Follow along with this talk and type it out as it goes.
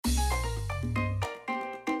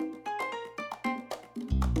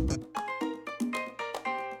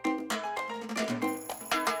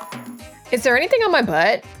Is there anything on my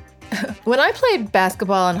butt? When I played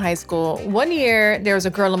basketball in high school, one year there was a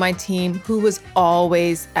girl on my team who was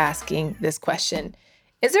always asking this question.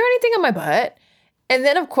 Is there anything on my butt? And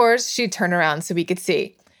then, of course, she'd turn around so we could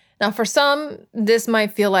see. Now, for some, this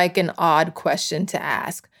might feel like an odd question to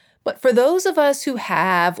ask. But for those of us who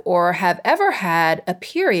have or have ever had a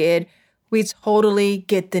period, we totally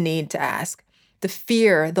get the need to ask. The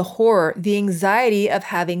fear, the horror, the anxiety of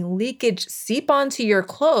having leakage seep onto your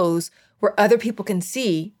clothes where other people can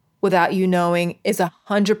see without you knowing is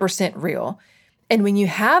 100% real. And when you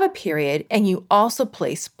have a period and you also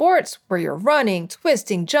play sports where you're running,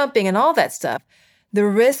 twisting, jumping, and all that stuff, the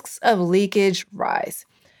risks of leakage rise.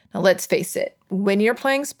 Now, let's face it, when you're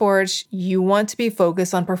playing sports, you want to be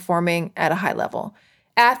focused on performing at a high level.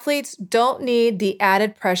 Athletes don't need the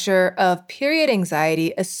added pressure of period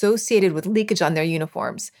anxiety associated with leakage on their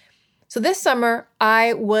uniforms. So this summer,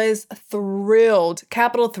 I was thrilled,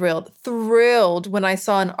 capital thrilled when I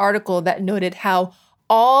saw an article that noted how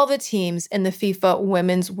all the teams in the FIFA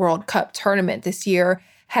Women's World Cup tournament this year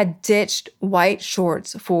had ditched white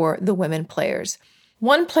shorts for the women players.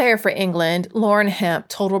 One player for England, Lauren Hemp,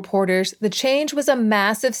 told reporters the change was a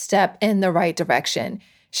massive step in the right direction.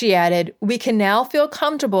 She added, "We can now feel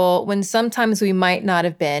comfortable when sometimes we might not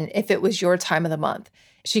have been if it was your time of the month."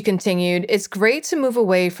 She continued, "It's great to move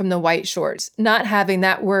away from the white shorts, not having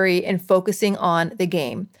that worry and focusing on the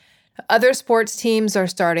game." Other sports teams are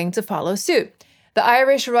starting to follow suit. The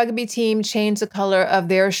Irish rugby team changed the color of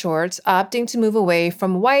their shorts, opting to move away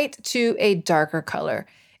from white to a darker color.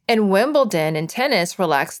 And Wimbledon in tennis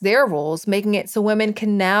relaxed their rules, making it so women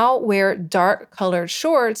can now wear dark-colored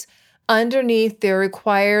shorts underneath their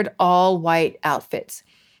required all-white outfits.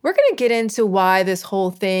 We're going to get into why this whole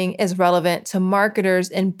thing is relevant to marketers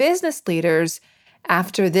and business leaders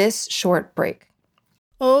after this short break.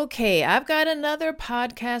 Okay, I've got another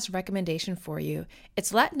podcast recommendation for you.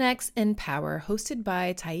 It's Latinx in Power, hosted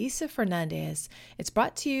by Thaisa Fernandez. It's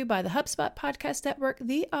brought to you by the HubSpot Podcast Network,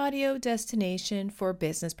 the audio destination for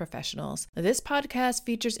business professionals. This podcast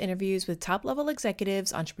features interviews with top-level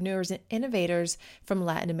executives, entrepreneurs, and innovators from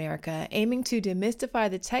Latin America, aiming to demystify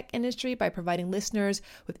the tech industry by providing listeners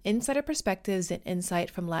with insider perspectives and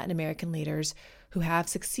insight from Latin American leaders who have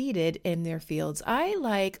succeeded in their fields. I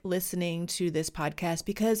like listening to this podcast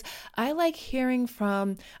because I like hearing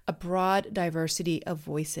from a broad diversity of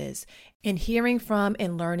voices and hearing from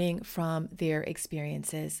and learning from their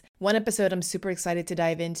experiences. One episode I'm super excited to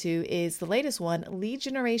dive into is the latest one, Lead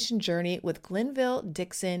Generation Journey with Glenville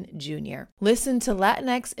Dixon Jr. Listen to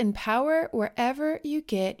Latinx in Power wherever you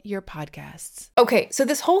get your podcasts. Okay, so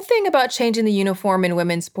this whole thing about changing the uniform in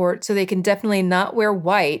women's sports so they can definitely not wear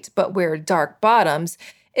white but wear dark bottoms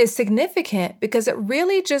is significant because it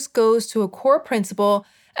really just goes to a core principle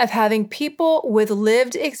of having people with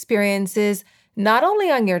lived experiences not only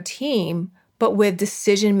on your team, but with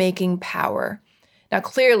decision-making power. Now,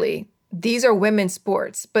 clearly, these are women's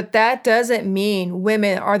sports, but that doesn't mean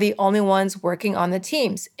women are the only ones working on the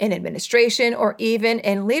teams, in administration, or even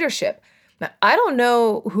in leadership. Now, I don't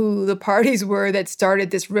know who the parties were that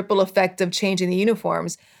started this ripple effect of changing the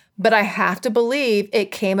uniforms, but I have to believe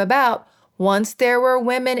it came about once there were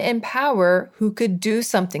women in power who could do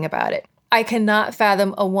something about it. I cannot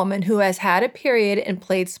fathom a woman who has had a period and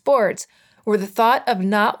played sports where the thought of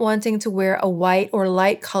not wanting to wear a white or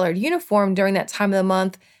light-colored uniform during that time of the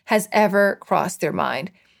month has ever crossed their mind.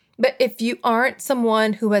 But if you aren't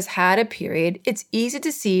someone who has had a period, it's easy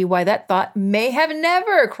to see why that thought may have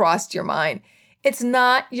never crossed your mind. It's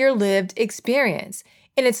not your lived experience,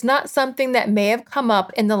 and it's not something that may have come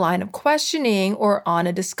up in the line of questioning or on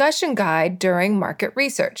a discussion guide during market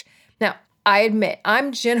research. Now, I admit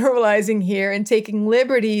I'm generalizing here and taking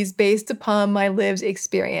liberties based upon my lived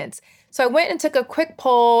experience. So I went and took a quick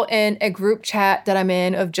poll in a group chat that I'm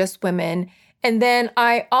in of just women. And then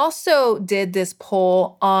I also did this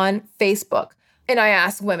poll on Facebook. And I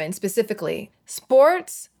asked women specifically,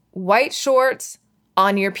 sports, white shorts,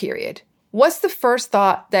 on your period. What's the first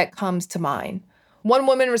thought that comes to mind? One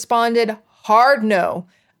woman responded, hard no.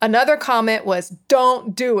 Another comment was,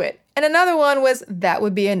 don't do it. And another one was, that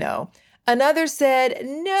would be a no. Another said,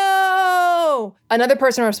 no. Another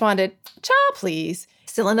person responded, child, please.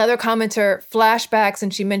 Still another commenter, flashbacks,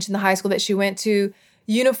 and she mentioned the high school that she went to.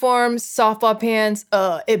 Uniforms, softball pants,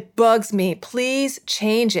 it bugs me. Please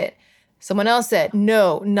change it. Someone else said,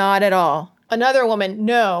 no, not at all. Another woman,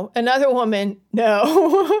 no. Another woman,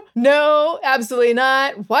 no. No, absolutely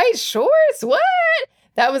not. White shorts, what?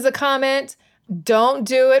 That was a comment. Don't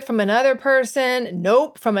do it from another person.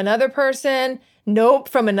 Nope, from another person. Nope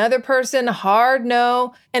from another person, hard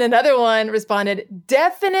no. And another one responded,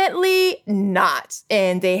 definitely not.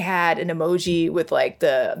 And they had an emoji with like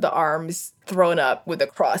the arms thrown up with a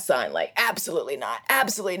cross sign, like absolutely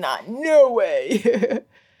not, no way.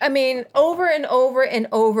 I mean, over and over and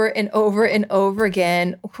over and over and over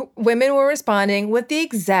again, women were responding with the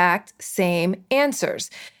exact same answers.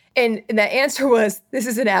 And that answer was, this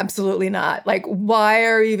is an absolutely not. Like, why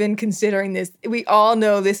are we even considering this? We all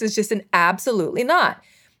know this is just an absolutely not.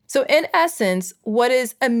 So in essence, what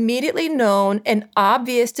is immediately known and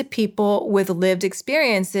obvious to people with lived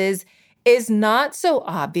experiences is not so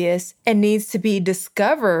obvious and needs to be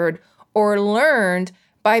discovered or learned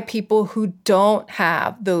by people who don't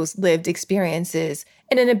have those lived experiences.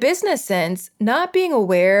 And in a business sense, not being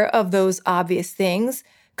aware of those obvious things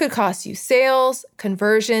could cost you sales,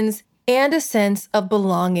 conversions, and a sense of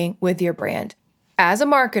belonging with your brand. As a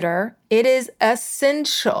marketer, it is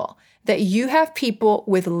essential that you have people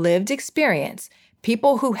with lived experience,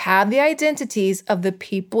 people who have the identities of the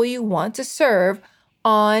people you want to serve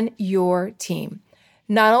on your team.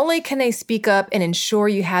 Not only can they speak up and ensure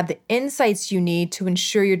you have the insights you need to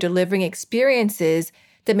ensure you're delivering experiences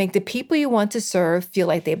that make the people you want to serve feel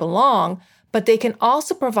like they belong, but they can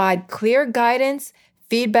also provide clear guidance,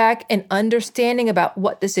 feedback, and understanding about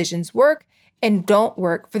what decisions work and don't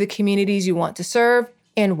work for the communities you want to serve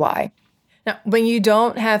and why. Now, when you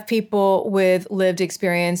don't have people with lived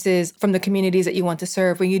experiences from the communities that you want to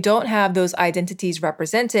serve, when you don't have those identities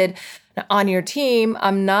represented on your team,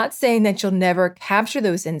 I'm not saying that you'll never capture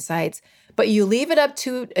those insights, but you leave it up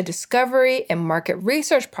to a discovery and market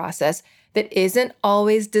research process that isn't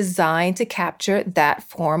always designed to capture that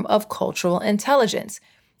form of cultural intelligence.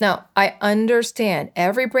 Now, I understand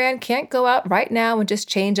every brand can't go out right now and just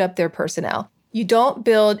change up their personnel. You don't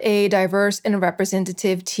build a diverse and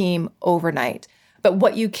representative team overnight. But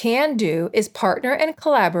what you can do is partner and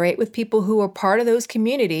collaborate with people who are part of those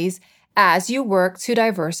communities as you work to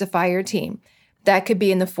diversify your team. That could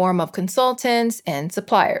be in the form of consultants and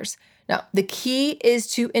suppliers. Now, the key is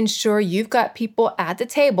to ensure you've got people at the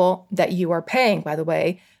table that you are paying, by the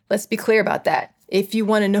way. Let's be clear about that. If you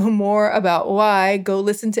want to know more about why, go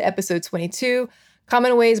listen to episode 22,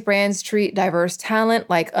 Common Ways Brands Treat Diverse Talent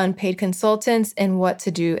Like Unpaid Consultants and What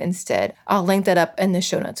to Do Instead. I'll link that up in the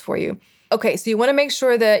show notes for you. Okay, so you want to make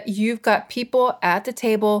sure that you've got people at the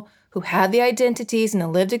table who have the identities and the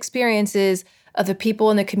lived experiences of the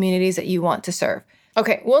people in the communities that you want to serve.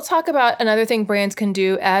 Okay, we'll talk about another thing brands can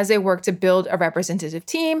do as they work to build a representative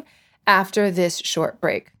team after this short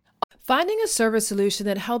break. Finding a service solution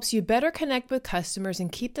that helps you better connect with customers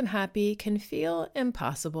and keep them happy can feel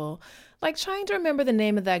impossible, like trying to remember the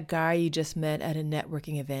name of that guy you just met at a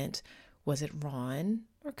networking event. Was it Ron?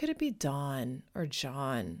 Or could it be Don? Or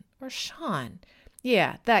John? Or Sean?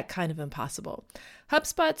 Yeah, that kind of impossible.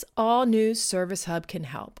 HubSpot's all-new Service Hub can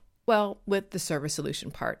help. Well, with the service solution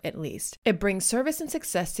part, at least. It brings service and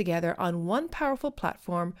success together on one powerful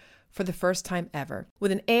platform for the first time ever,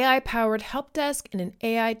 with an AI-powered help desk and an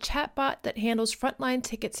AI chatbot that handles frontline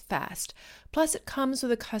tickets fast. Plus, it comes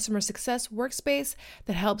with a customer success workspace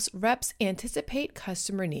that helps reps anticipate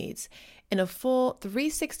customer needs and a full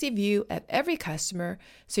 360 view of every customer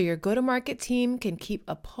so your go-to-market team can keep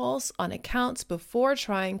a pulse on accounts before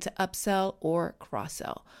trying to upsell or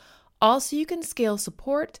cross-sell. Also, you can scale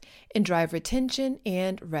support and drive retention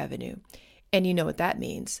and revenue. And you know what that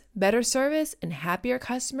means. Better service and happier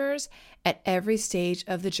customers at every stage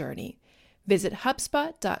of the journey. Visit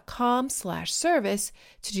HubSpot.com/service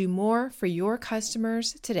to do more for your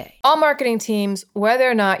customers today. All marketing teams,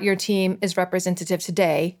 whether or not your team is representative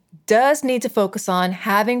today, does need to focus on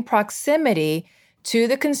having proximity to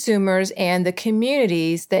the consumers and the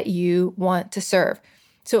communities that you want to serve.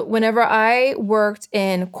 So whenever I worked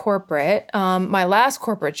in corporate, my last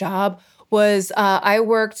corporate job was I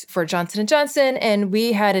worked for Johnson & Johnson, and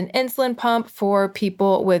we had an insulin pump for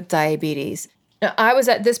people with diabetes. Now, I was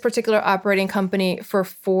at this particular operating company for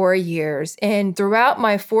 4 years, and throughout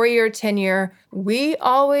my 4-year tenure, we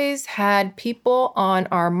always had people on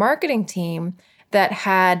our marketing team that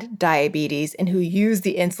had diabetes and who used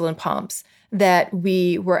the insulin pumps that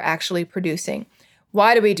we were actually producing.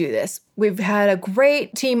 Why do we do this? We've had a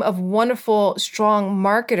great team of wonderful, strong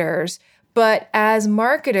marketers. But as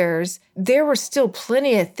marketers, there were still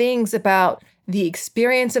plenty of things about the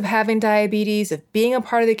experience of having diabetes, of being a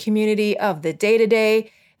part of the community, of the day-to-day,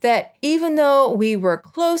 that even though we were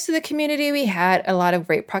close to the community, we had a lot of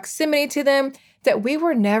great proximity to them, that we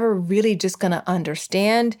were never really just going to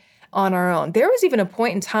understand on our own. There was even a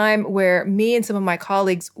point in time where me and some of my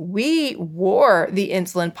colleagues, we wore the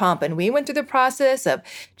insulin pump and we went through the process of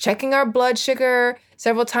checking our blood sugar,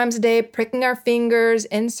 several times a day, pricking our fingers,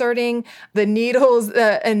 inserting the needles,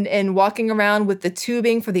 and walking around with the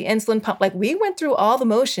tubing for the insulin pump. Like, we went through all the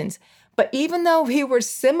motions. But even though we were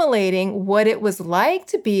simulating what it was like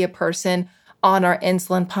to be a person on our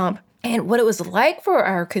insulin pump and what it was like for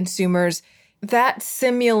our consumers, that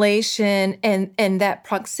simulation and that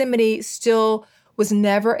proximity still was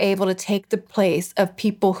never able to take the place of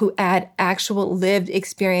people who had actual lived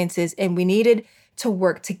experiences. And we needed to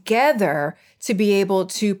work together to be able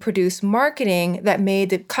to produce marketing that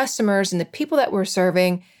made the customers and the people that we're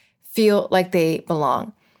serving feel like they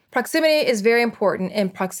belong. Proximity is very important,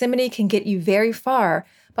 and proximity can get you very far,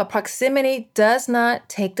 but proximity does not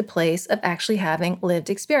take the place of actually having lived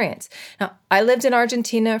experience. Now, I lived in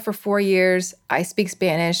Argentina for 4 years. I speak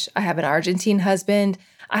Spanish. I have an Argentine husband.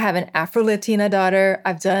 I have an Afro-Latina daughter.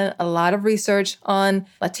 I've done a lot of research on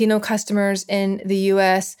Latino customers in the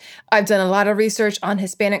US. I've done a lot of research on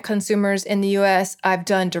Hispanic consumers in the US. I've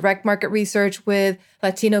done direct market research with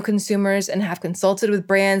Latino consumers and have consulted with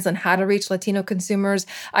brands on how to reach Latino consumers.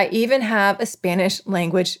 I even have a Spanish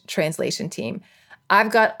language translation team.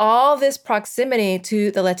 I've got all this proximity to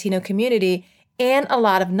the Latino community and a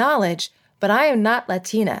lot of knowledge, but I am not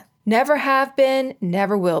Latina. Never have been,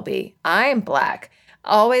 never will be. I am Black.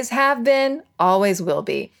 Always have been, always will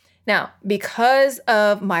be. Now, because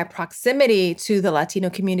of my proximity to the Latino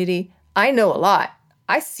community, I know a lot.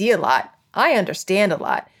 I see a lot. I understand a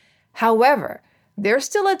lot. However, there's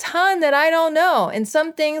still a ton that I don't know, and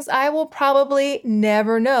some things I will probably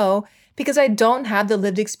never know because I don't have the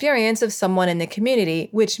lived experience of someone in the community,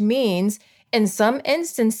 which means in some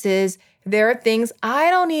instances, there are things I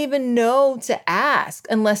don't even know to ask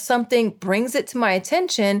unless something brings it to my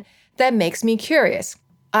attention that makes me curious.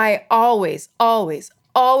 I always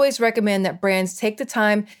recommend that brands take the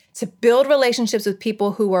time to build relationships with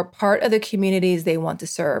people who are part of the communities they want to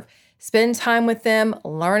serve. Spend time with them,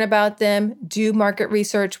 learn about them, do market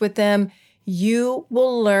research with them. You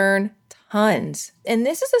will learn tons. And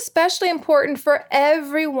this is especially important for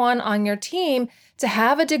everyone on your team to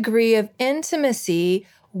have a degree of intimacy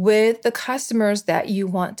with the customers that you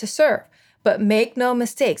want to serve. But make no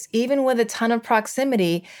mistakes, even with a ton of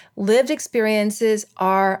proximity, lived experiences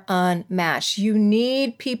are unmatched. You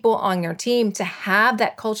need people on your team to have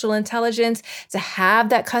that cultural intelligence, to have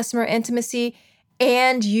that customer intimacy,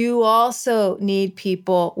 and you also need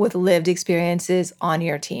people with lived experiences on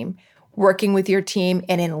your team, working with your team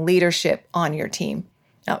and in leadership on your team.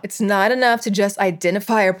 Now, it's not enough to just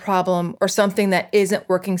identify a problem or something that isn't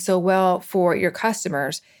working so well for your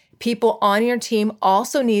customers. People on your team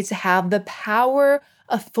also need to have the power,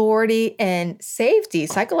 authority, and safety,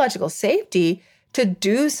 psychological safety, to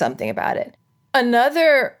do something about it.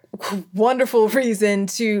 Another wonderful reason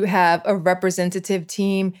to have a representative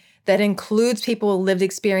team that includes people with lived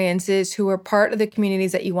experiences who are part of the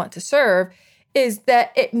communities that you want to serve is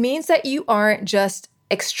that it means that you aren't just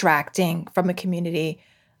extracting from a community.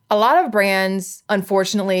 A lot of brands,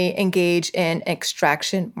 unfortunately, engage in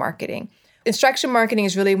extraction marketing. Extraction marketing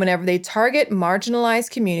is really whenever they target marginalized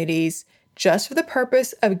communities just for the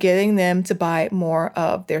purpose of getting them to buy more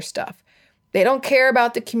of their stuff. They don't care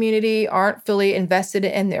about the community, aren't fully invested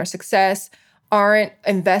in their success, aren't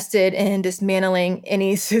invested in dismantling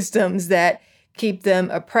any systems that keep them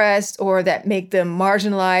oppressed or that make them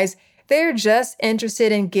marginalized. They're just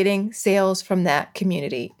interested in getting sales from that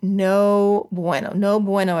community. No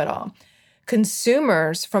bueno at all.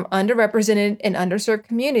 Consumers from underrepresented and underserved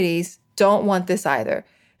communities don't want this either.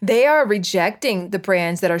 They are rejecting the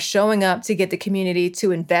brands that are showing up to get the community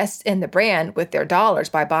to invest in the brand with their dollars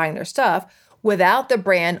by buying their stuff, without the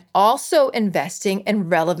brand also investing in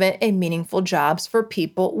relevant and meaningful jobs for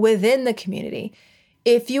people within the community.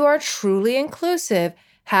 If you are truly inclusive,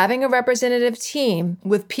 having a representative team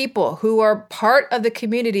with people who are part of the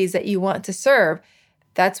communities that you want to serve,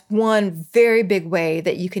 that's one very big way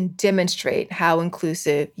that you can demonstrate how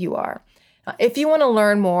inclusive you are. If you want to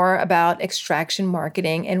learn more about extraction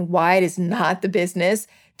marketing and why it is not the business,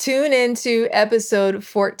 tune into episode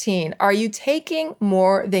 14. Are you taking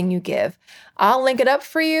more than you give? I'll link it up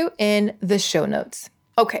for you in the show notes.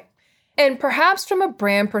 Okay. And perhaps from a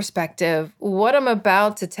brand perspective, what I'm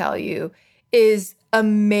about to tell you is a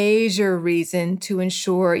major reason to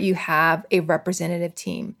ensure you have a representative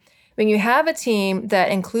team. When you have a team that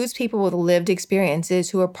includes people with lived experiences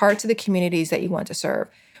who are parts of the communities that you want to serve,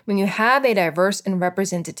 when you have a diverse and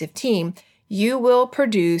representative team, you will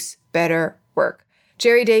produce better work.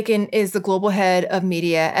 Jerry Dakin is the global head of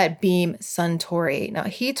media at Beam Suntory. Now,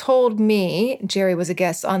 he told me, Jerry was a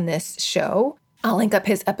guest on this show. I'll link up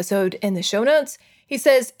his episode in the show notes. He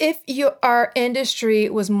says, if our industry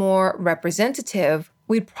was more representative,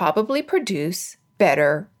 we'd probably produce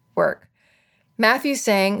better work. Matthew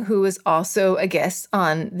Sang, who is also a guest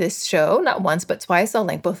on this show, not once, but twice. I'll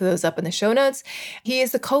link both of those up in the show notes. He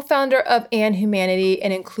is the co-founder of And Humanity,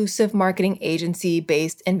 an inclusive marketing agency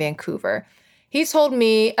based in Vancouver. He told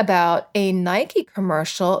me about a Nike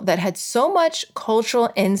commercial that had so much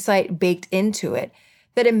cultural insight baked into it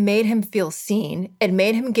that it made him feel seen, it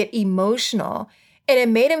made him get emotional, and it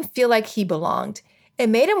made him feel like he belonged. It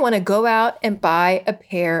made him want to go out and buy a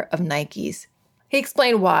pair of Nikes. He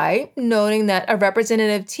explained why, noting that a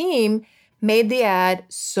representative team made the ad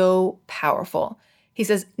so powerful. He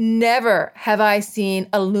says, "Never have I seen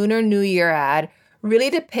a Lunar New Year ad really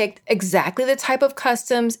depict exactly the type of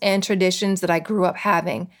customs and traditions that I grew up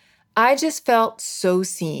having. I just felt so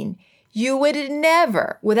seen. You would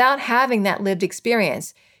never, without having that lived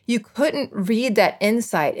experience, you couldn't read that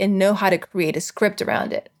insight and know how to create a script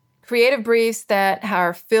around it." Creative briefs that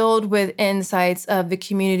are filled with insights of the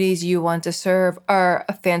communities you want to serve are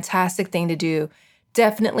a fantastic thing to do.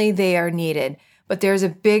 Definitely they are needed, but there's a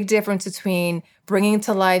big difference between bringing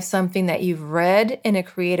to life something that you've read in a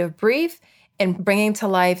creative brief and bringing to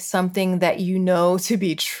life something that you know to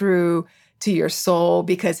be true to your soul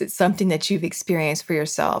because it's something that you've experienced for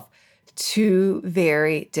yourself. Two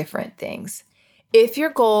very different things. If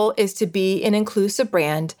your goal is to be an inclusive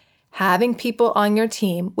brand, having people on your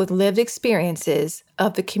team with lived experiences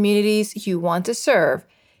of the communities you want to serve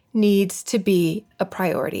needs to be a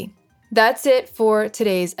priority. That's it for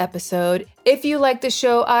today's episode. If you like the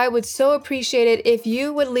show, I would so appreciate it if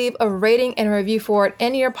you would leave a rating and a review for it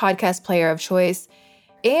in your podcast player of choice.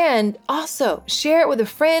 And also share it with a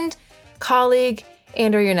friend, colleague,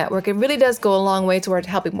 and/or your network. It really does go a long way toward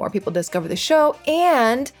helping more people discover the show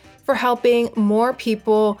and for helping more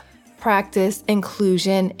people practice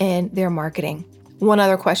inclusion in their marketing. One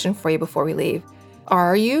other question for you before we leave.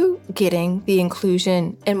 Are you getting the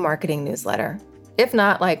Inclusion in Marketing newsletter? If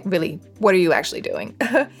not, really, what are you actually doing?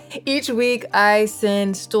 Each week, I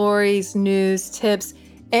send stories, news, tips,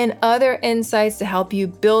 and other insights to help you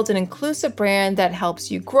build an inclusive brand that helps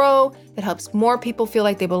you grow, that helps more people feel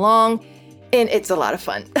like they belong, and it's a lot of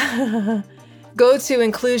fun. Go to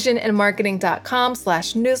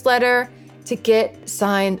inclusioninmarketing.com/newsletter to get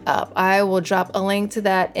signed up. I will drop a link to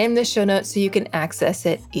that in the show notes so you can access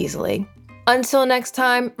it easily. Until next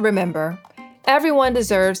time, remember, everyone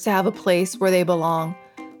deserves to have a place where they belong.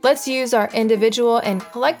 Let's use our individual and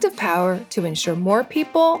collective power to ensure more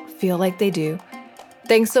people feel like they do.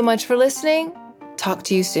 Thanks so much for listening. Talk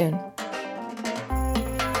to you soon.